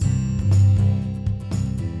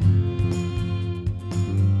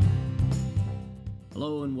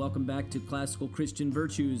welcome back to Classical Christian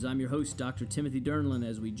Virtues. I'm your host, Dr. Timothy Dernlin,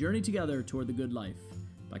 as we journey together toward the good life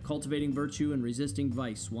by cultivating virtue and resisting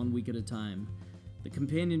vice 1 week at a time. The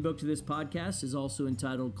companion book to this podcast is also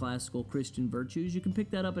entitled Classical Christian Virtues. You can pick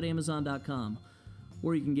that up at Amazon.com,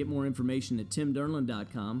 or you can get more information at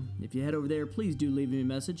timdernlin.com. If you head over there, please do leave me a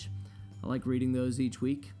message. I like reading those each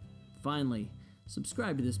week. Finally,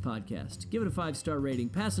 subscribe to this podcast, give it a 5-star rating,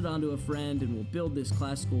 pass it on to a friend, and we'll build this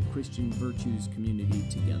classical Christian virtues community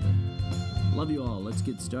together. Love you all. Let's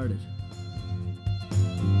get started.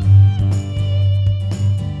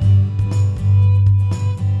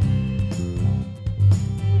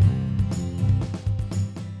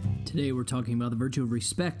 Today we're talking about the virtue of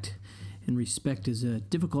respect, and respect is a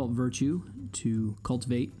difficult virtue to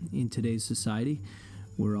cultivate in today's society.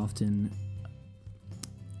 We're often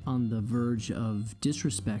on the verge of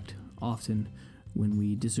disrespect, often when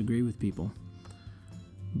we disagree with people.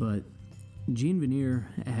 But Jean Vanier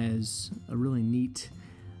has a really neat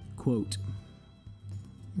quote.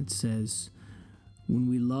 It says, "When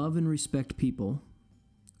we love and respect people,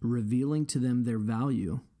 revealing to them their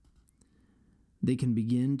value, they can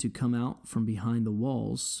begin to come out from behind the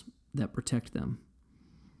walls that protect them."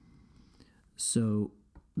 So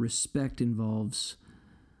respect involves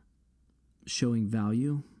showing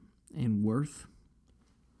value and worth.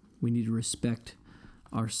 We need to respect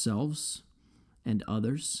ourselves and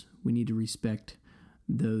others. We need to respect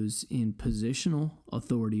those in positional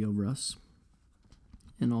authority over us,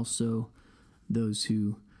 and also those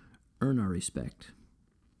who earn our respect.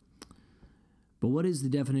 But what is the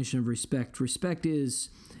definition of respect? Respect is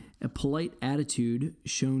a polite attitude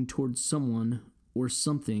shown towards someone or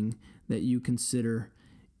something that you consider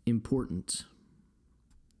important.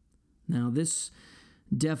 Now, this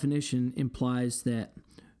definition implies that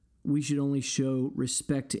we should only show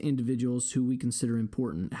respect to individuals who we consider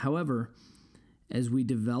important. However, as we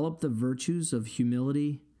develop the virtues of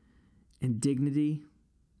humility and dignity,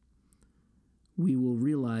 we will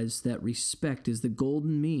realize that respect is the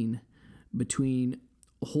golden mean between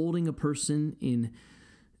holding a person in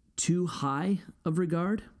too high of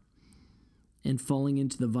regard and falling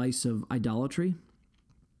into the vice of idolatry,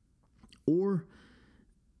 or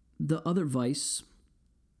the other vice,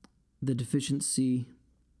 the deficiency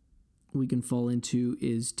we can fall into,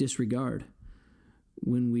 is disregard,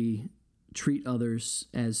 when we treat others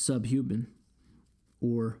as subhuman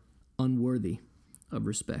or unworthy of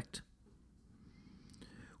respect.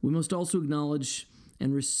 We must also acknowledge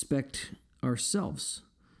and respect ourselves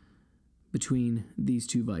between these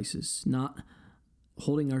two vices, not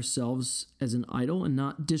holding ourselves as an idol and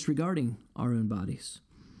not disregarding our own bodies.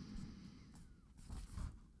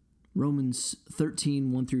 Romans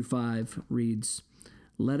 13, 1-5 reads,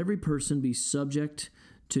 "Let every person be subject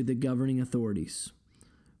to the governing authorities,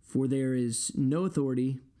 for there is no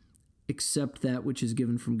authority except that which is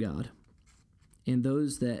given from God, and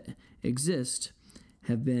those that exist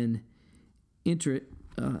have been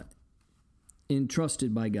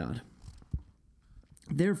entrusted by God.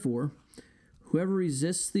 Therefore, whoever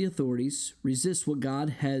resists the authorities resists what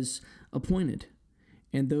God has appointed,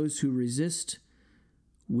 and those who resist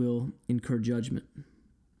will incur judgment.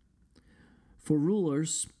 For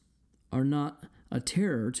rulers are not a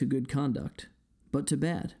terror to good conduct, but to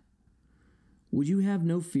bad. Would you have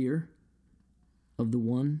no fear of the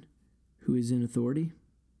one who is in authority?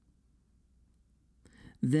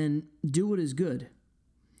 Then do what is good,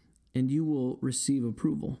 and you will receive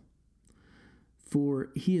approval, for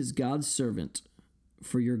he is God's servant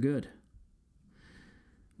for your good.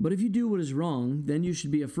 But if you do what is wrong, then you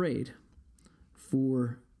should be afraid,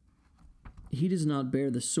 for he does not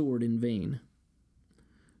bear the sword in vain,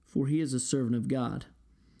 for he is a servant of God,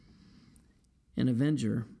 an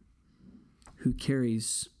avenger who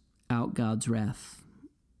carries out God's wrath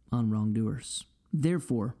on wrongdoers.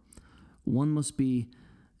 Therefore, one must be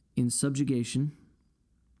in subjugation,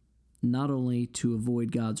 not only to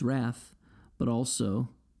avoid God's wrath, but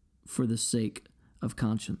also for the sake of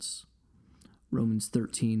conscience." Romans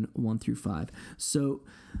 13, 1-5. So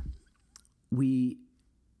we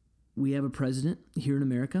have a president here in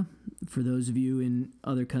America. For those of you in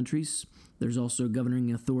other countries, there's also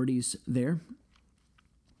governing authorities there.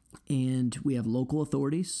 And we have local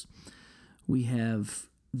authorities. We have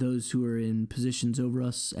those who are in positions over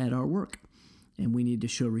us at our work. And we need to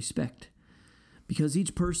show respect, because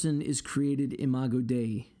each person is created imago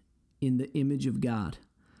Dei, in the image of God.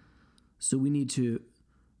 So we need to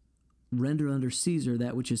render unto Caesar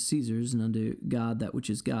that which is Caesar's, and unto God that which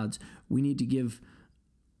is God's. We need to give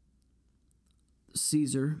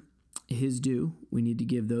Caesar his due. We need to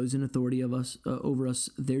give those in authority of us over us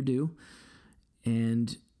their due,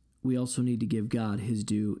 and we also need to give God his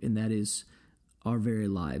due, and that is our very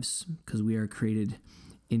lives, because we are created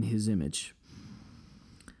in his image.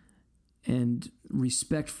 And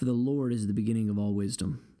respect for the Lord is the beginning of all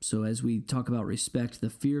wisdom. So as we talk about respect, the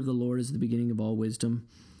fear of the Lord is the beginning of all wisdom,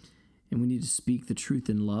 and we need to speak the truth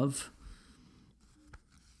in love.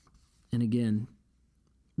 And again,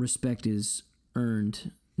 respect is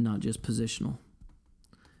earned, not just positional.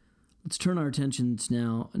 Let's turn our attentions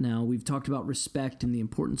now. We've talked about respect and the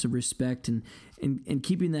importance of respect and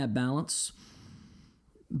keeping that balance,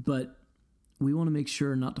 but we want to make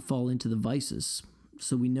sure not to fall into the vices.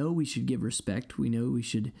 So we know we should give respect. We know we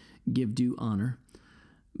should give due honor,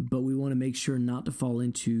 but we want to make sure not to fall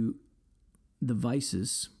into the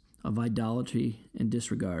vices of idolatry and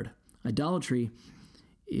disregard. Idolatry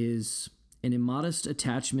is an immodest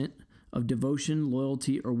attachment of devotion,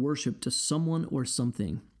 loyalty, or worship to someone or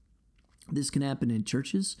something. This can happen in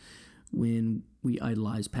churches when we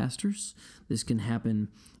idolize pastors. This can happen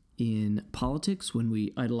in politics when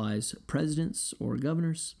we idolize presidents or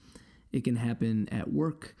governors. It can happen at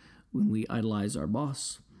work when we idolize our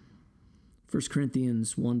boss. 1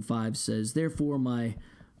 Corinthians 1:5 says, "Therefore, my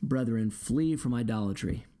brethren, flee from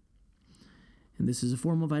idolatry." And this is a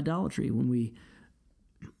form of idolatry when we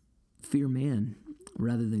fear man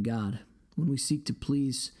rather than God, when we seek to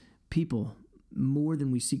please people more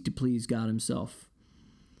than we seek to please God himself.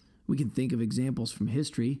 We can think of examples from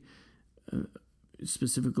history,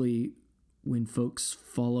 specifically when folks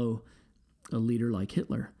follow a leader like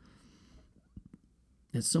Hitler.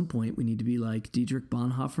 At some point, we need to be like Dietrich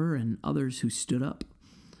Bonhoeffer and others who stood up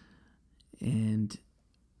and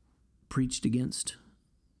preached against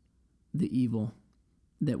the evil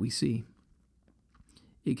that we see.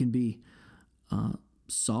 It can be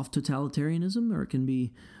soft totalitarianism, or it can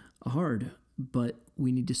be hard, but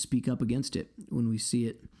we need to speak up against it when we see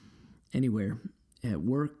it anywhere, at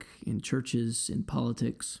work, in churches, in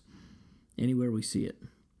politics, anywhere we see it.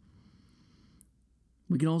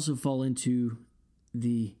 We can also fall into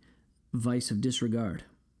the vice of disregard.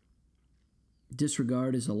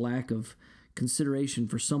 Disregard is a lack of consideration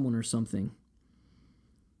for someone or something.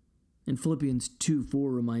 And Philippians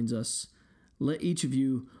 2:4 reminds us, "Let each of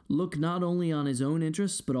you look not only on his own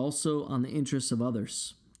interests, but also on the interests of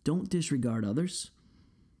others." Don't disregard others.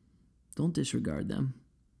 Don't disregard them.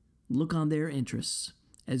 Look on their interests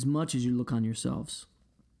as much as you look on yourselves.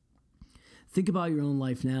 Think about your own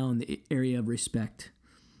life now in the area of respect.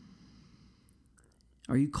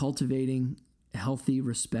 Are you cultivating healthy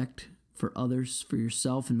respect for others, for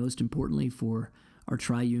yourself, and most importantly, for our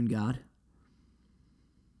triune God?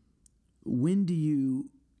 When do you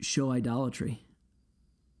show idolatry?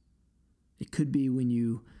 It could be when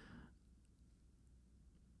you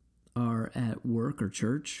are at work or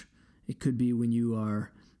church. It could be when you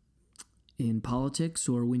are in politics,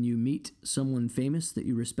 or when you meet someone famous that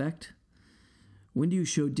you respect. When do you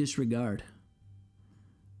show disregard?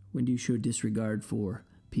 When do you show disregard for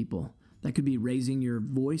people? That could be raising your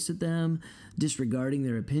voice at them, disregarding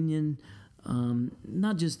their opinion,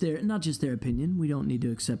 not just their opinion. We don't need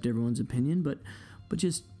to accept everyone's opinion, but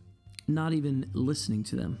just not even listening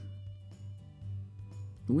to them.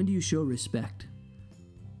 When do you show respect?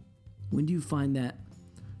 When do you find that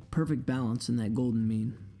perfect balance and that golden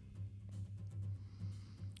mean?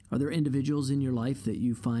 Are there individuals in your life that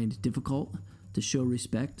you find difficult to show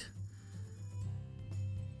respect?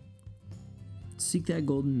 Seek that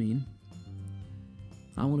golden mean.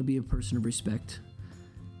 I want to be a person of respect,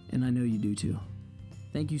 and I know you do too.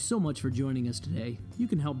 Thank you so much for joining us today. You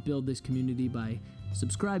can help build this community by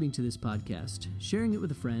subscribing to this podcast, sharing it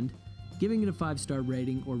with a friend, giving it a 5-star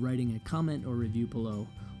rating, or writing a comment or review below.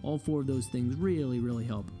 All 4 of those things really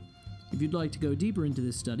help. If you'd like to go deeper into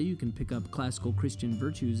this study, you can pick up Classical Christian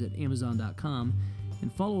Virtues at Amazon.com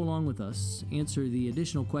and follow along with us, answer the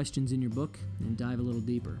additional questions in your book, and dive a little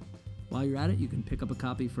deeper. While you're at it, you can pick up a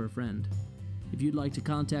copy for a friend. If you'd like to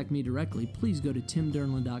contact me directly, please go to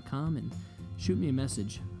timdernland.com and shoot me a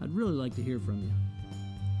message. I'd really like to hear from you.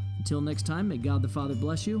 Until next time, may God the Father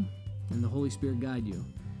bless you and the Holy Spirit guide you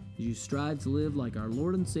as you strive to live like our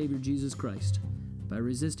Lord and Savior Jesus Christ by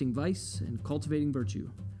resisting vice and cultivating virtue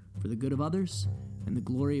for the good of others and the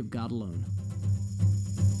glory of God alone.